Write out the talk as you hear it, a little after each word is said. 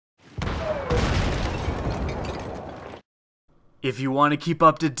If you want to keep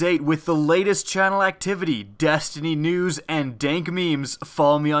up to date with the latest channel activity, Destiny news, and dank memes,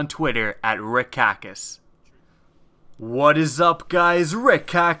 follow me on Twitter at Rickakis. What is up, guys?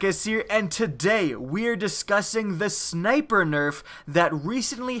 Rickakis here, and today we're discussing the sniper nerf that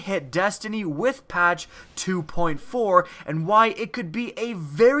recently hit Destiny with patch 2.4 and why it could be a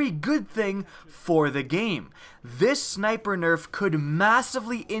very good thing for the game. This sniper nerf could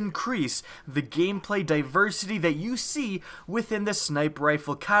massively increase the gameplay diversity that you see within the sniper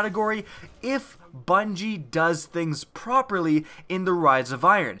rifle category if Bungie does things properly in the Rise of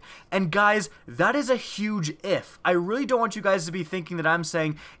Iron. And guys, that is a huge if. I really don't want you guys to be thinking that I'm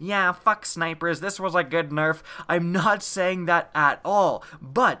saying, yeah, fuck snipers, this was a good nerf. I'm not saying that at all.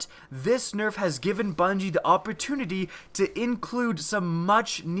 But this nerf has given Bungie the opportunity to include some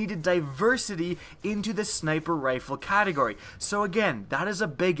much needed diversity into the sniper rifle category. So again, that is a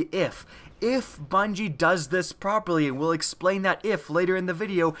big if. If Bungie does this properly, and we'll explain that if later in the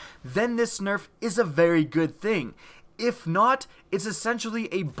video, then this nerf is a very good thing. If not, it's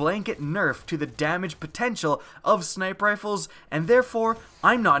essentially a blanket nerf to the damage potential of sniper rifles, and therefore,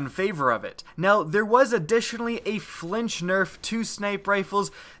 I'm not in favor of it. Now, there was additionally a flinch nerf to sniper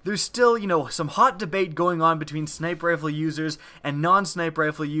rifles. There's still, some hot debate going on between sniper rifle users and non-sniper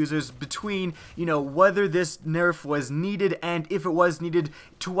rifle users between, whether this nerf was needed, and if it was needed,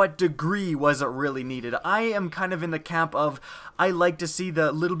 to what degree was it really needed. I am kind of in the camp of, I like to see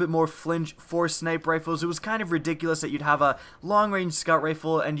the little bit more flinch for sniper rifles. It was kind of ridiculous that you'd have a long-range scout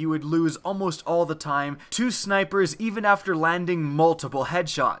rifle and you would lose almost all the time to snipers even after landing multiple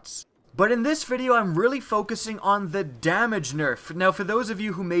headshots. But in this video, I'm really focusing on the damage nerf. Now, for those of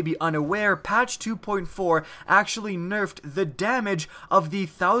you who may be unaware, patch 2.4 actually nerfed the damage of the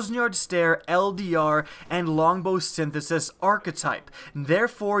 1000-yard stare, LDR, and longbow synthesis archetype.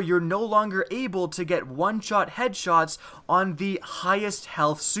 Therefore, you're no longer able to get one-shot headshots on the highest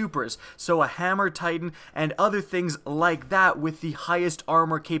health supers. So a hammer titan and other things like that with the highest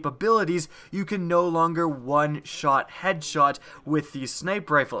armor capabilities, you can no longer one-shot headshot with these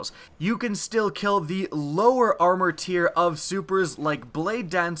sniper rifles. You can still kill the lower armor tier of supers like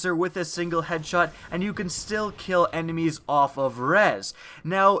Blade Dancer with a single headshot, and you can still kill enemies off of res.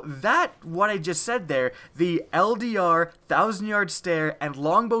 Now, what I just said there, the LDR, 1000-yard stare, and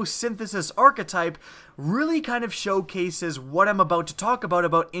longbow synthesis archetype really kind of showcases what I'm about to talk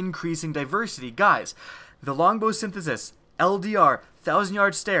about increasing diversity. Guys, the longbow synthesis, LDR,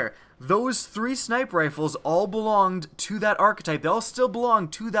 1000-yard stare, those three sniper rifles all belonged to that archetype. They all still belong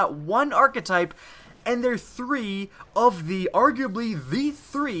to that one archetype, and they're three of arguably the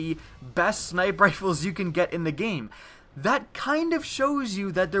three best sniper rifles you can get in the game. That kind of shows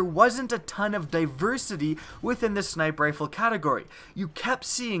you that there wasn't a ton of diversity within the sniper rifle category. You kept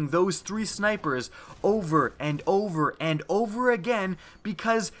seeing those three snipers over and over and over again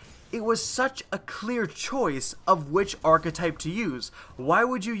because it was such a clear choice of which archetype to use. Why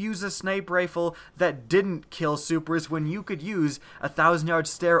would you use a sniper rifle that didn't kill supers when you could use a 1000-yard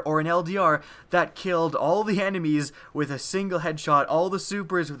stare or an LDR that killed all the enemies with a single headshot, all the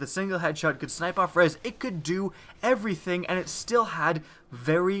supers with a single headshot, could snipe off res, it could do everything, and it still had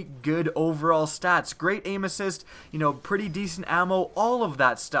very good overall stats, great aim assist, pretty decent ammo, all of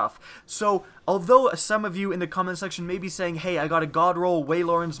that stuff. So, although some of you in the comment section may be saying, hey, I got a God Roll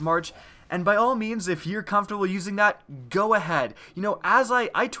Waylorn's March, and by all means, if you're comfortable using that, go ahead. As I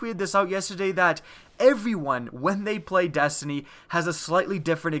tweeted this out yesterday that everyone, when they play Destiny, has a slightly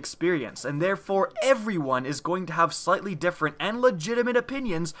different experience, and therefore everyone is going to have slightly different and legitimate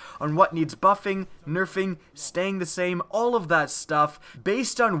opinions on what needs buffing, nerfing, staying the same, all of that stuff,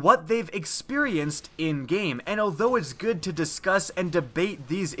 based on what they've experienced in-game. And although it's good to discuss and debate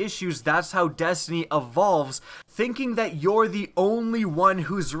these issues, that's how Destiny evolves. Thinking that you're the only one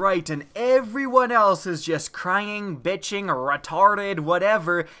who's right and everyone else is just crying, bitching, retarded,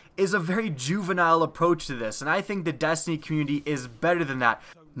 whatever, is a very juvenile approach to this, and I think the Destiny community is better than that.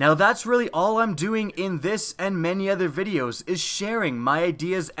 Now, that's really all I'm doing in this and many other videos, is sharing my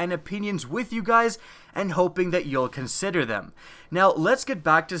ideas and opinions with you guys and hoping that you'll consider them. Now, let's get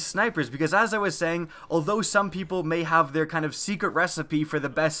back to snipers, because as I was saying, although some people may have their kind of secret recipe for the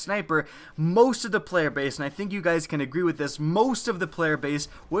best sniper, most of the player base, and I think you guys can agree with this, most of the player base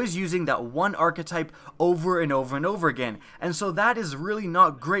was using that one archetype over and over and over again. And so that is really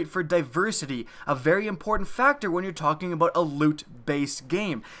not great for diversity, a very important factor when you're talking about a loot-based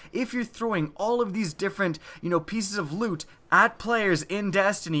game. If you're throwing all of these different, pieces of loot at players in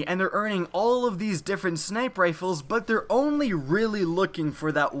Destiny and they're earning all of these different sniper rifles, but they're only really looking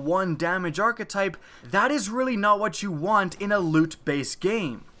for that one damage archetype, that is really not what you want in a loot-based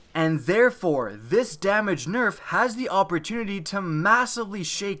game. And therefore, this damage nerf has the opportunity to massively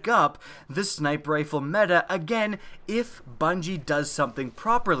shake up the sniper rifle meta again if Bungie does something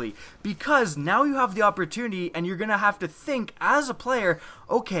properly. Because now you have the opportunity and you're going to have to think as a player,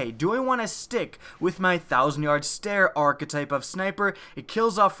 okay, do I want to stick with my 1000-yard stare archetype of sniper? It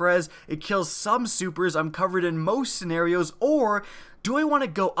kills off res, it kills some supers, I'm covered in most scenarios, or do I want to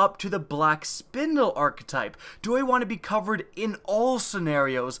go up to the black spindle archetype? Do I want to be covered in all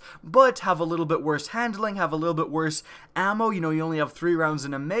scenarios, but have a little bit worse handling, have a little bit worse ammo, you know, you only have 3 rounds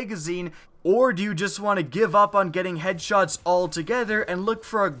in a magazine? Or do you just want to give up on getting headshots altogether and look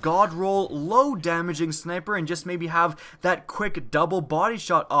for a god roll low damaging sniper and just maybe have that quick double body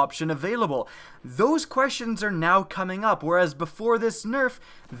shot option available? Those questions are now coming up, whereas before this nerf,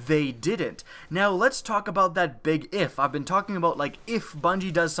 they didn't. Now let's talk about that big if. I've been talking about like if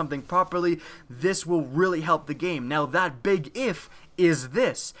Bungie does something properly, this will really help the game. Now that big if is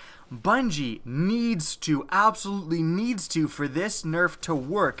this. Bungie needs to, absolutely needs to, for this nerf to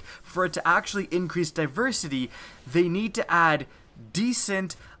work, for it to actually increase diversity, they need to add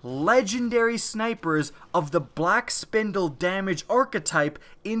decent, legendary snipers of the black spindle damage archetype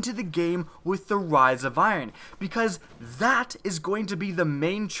into the game with the Rise of Iron, because that is going to be the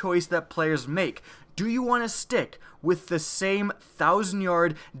main choice that players make. Do you want to stick with the same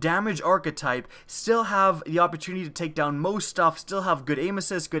 1000-yard damage archetype, still have the opportunity to take down most stuff, still have good aim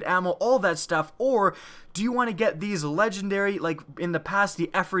assist, good ammo, all that stuff, or do you want to get these legendary, like in the past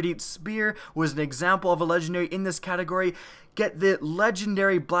the Effort Eat Spear was an example of a legendary in this category, get the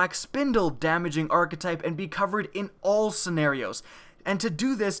legendary black spindle damaging archetype and be covered in all scenarios? And to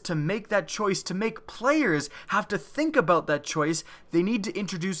do this, to make that choice, to make players have to think about that choice, they need to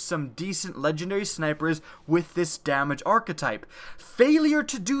introduce some decent legendary snipers with this damage archetype. Failure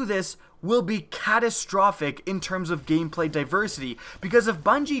to do this will be catastrophic in terms of gameplay diversity, because if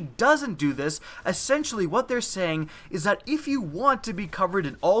Bungie doesn't do this, essentially what they're saying is that if you want to be covered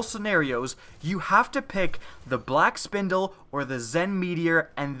in all scenarios, you have to pick the Black Spindle or the Zen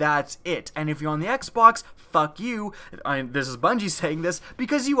Meteor, and that's it. And if you're on the Xbox, fuck you, this is Bungie saying this,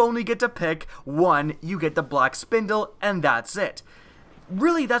 because you only get to pick one, you get the Black Spindle, and that's it.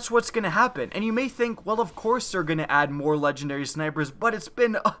 Really, that's what's going to happen. And you may think, well, of course they're going to add more legendary snipers, but it's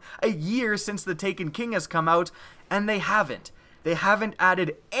been a year since the Taken King has come out, and they haven't. They haven't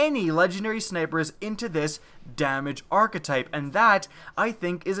added any legendary snipers into this damage archetype, and that, I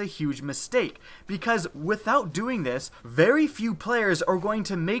think, is a huge mistake, because without doing this, very few players are going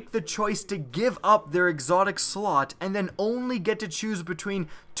to make the choice to give up their exotic slot and then only get to choose between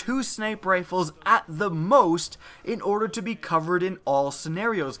 2 sniper rifles at the most in order to be covered in all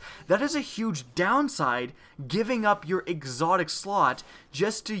scenarios. That is a huge downside, giving up your exotic slot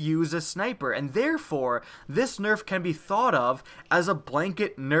just to use a sniper, and therefore this nerf can be thought of as a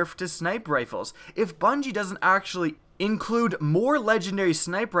blanket nerf to sniper rifles. If Bungie doesn't actually include more legendary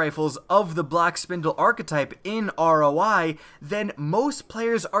sniper rifles of the Black Spindle archetype in ROI, then most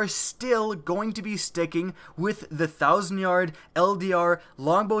players are still going to be sticking with the 1000-yard LDR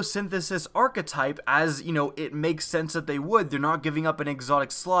longbow synthesis archetype, as, you know, it makes sense that they would. They're not giving up an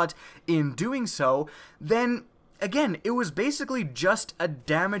exotic slot in doing so. Then again, it was basically just a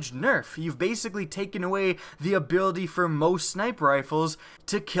damage nerf. You've basically taken away the ability for most sniper rifles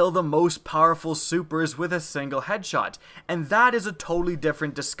to kill the most powerful supers with a single headshot. And that is a totally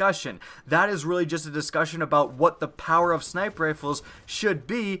different discussion. That is really just a discussion about what the power of sniper rifles should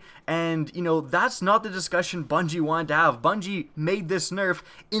be, and, you know, that's not the discussion Bungie wanted to have. Bungie made this nerf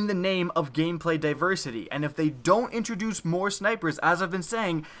in the name of gameplay diversity, and if they don't introduce more snipers, as I've been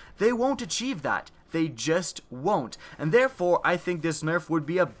saying, they won't achieve that. They just won't. And therefore, I think this nerf would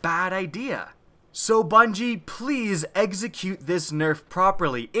be a bad idea. So Bungie, please execute this nerf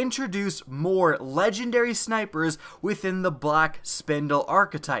properly. Introduce more legendary snipers within the Black Spindle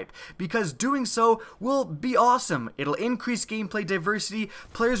archetype, because doing so will be awesome. It'll increase gameplay diversity.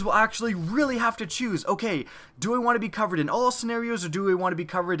 Players will actually really have to choose, okay, do I want to be covered in all scenarios, or do I want to be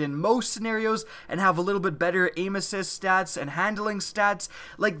covered in most scenarios and have a little bit better aim assist stats and handling stats?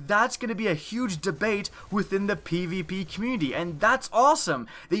 Like, that's going to be a huge debate within the PvP community, and that's awesome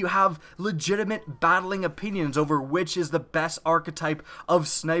that you have legitimate battling opinions over which is the best archetype of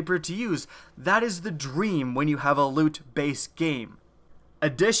sniper to use. That is the dream when you have a loot-based game.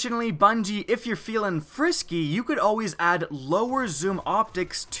 Additionally, Bungie, if you're feeling frisky, you could always add lower zoom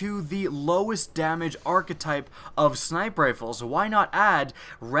optics to the lowest damage archetype of sniper rifles. Why not add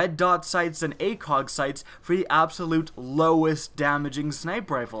red dot sights and ACOG sights for the absolute lowest damaging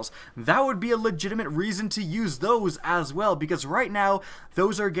sniper rifles? That would be a legitimate reason to use those as well, because right now,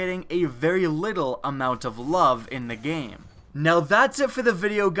 those are getting a very little amount of love in the game. Now that's it for the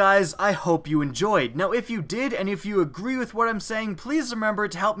video, guys. I hope you enjoyed. Now if you did, and if you agree with what I'm saying, please remember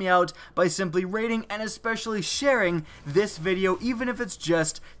to help me out by simply rating and especially sharing this video, even if it's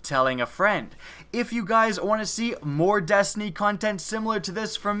just telling a friend. If you guys want to see more Destiny content similar to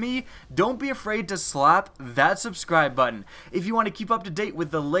this from me, don't be afraid to slap that subscribe button. If you want to keep up to date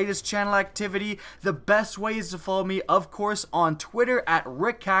with the latest channel activity, the best way is to follow me, of course, on Twitter at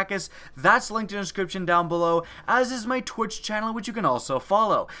RickCacus. That's linked in the description down below, as is my Twitch channel, which you can also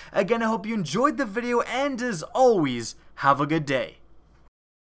follow. Again, I hope you enjoyed the video, and as always, have a good day.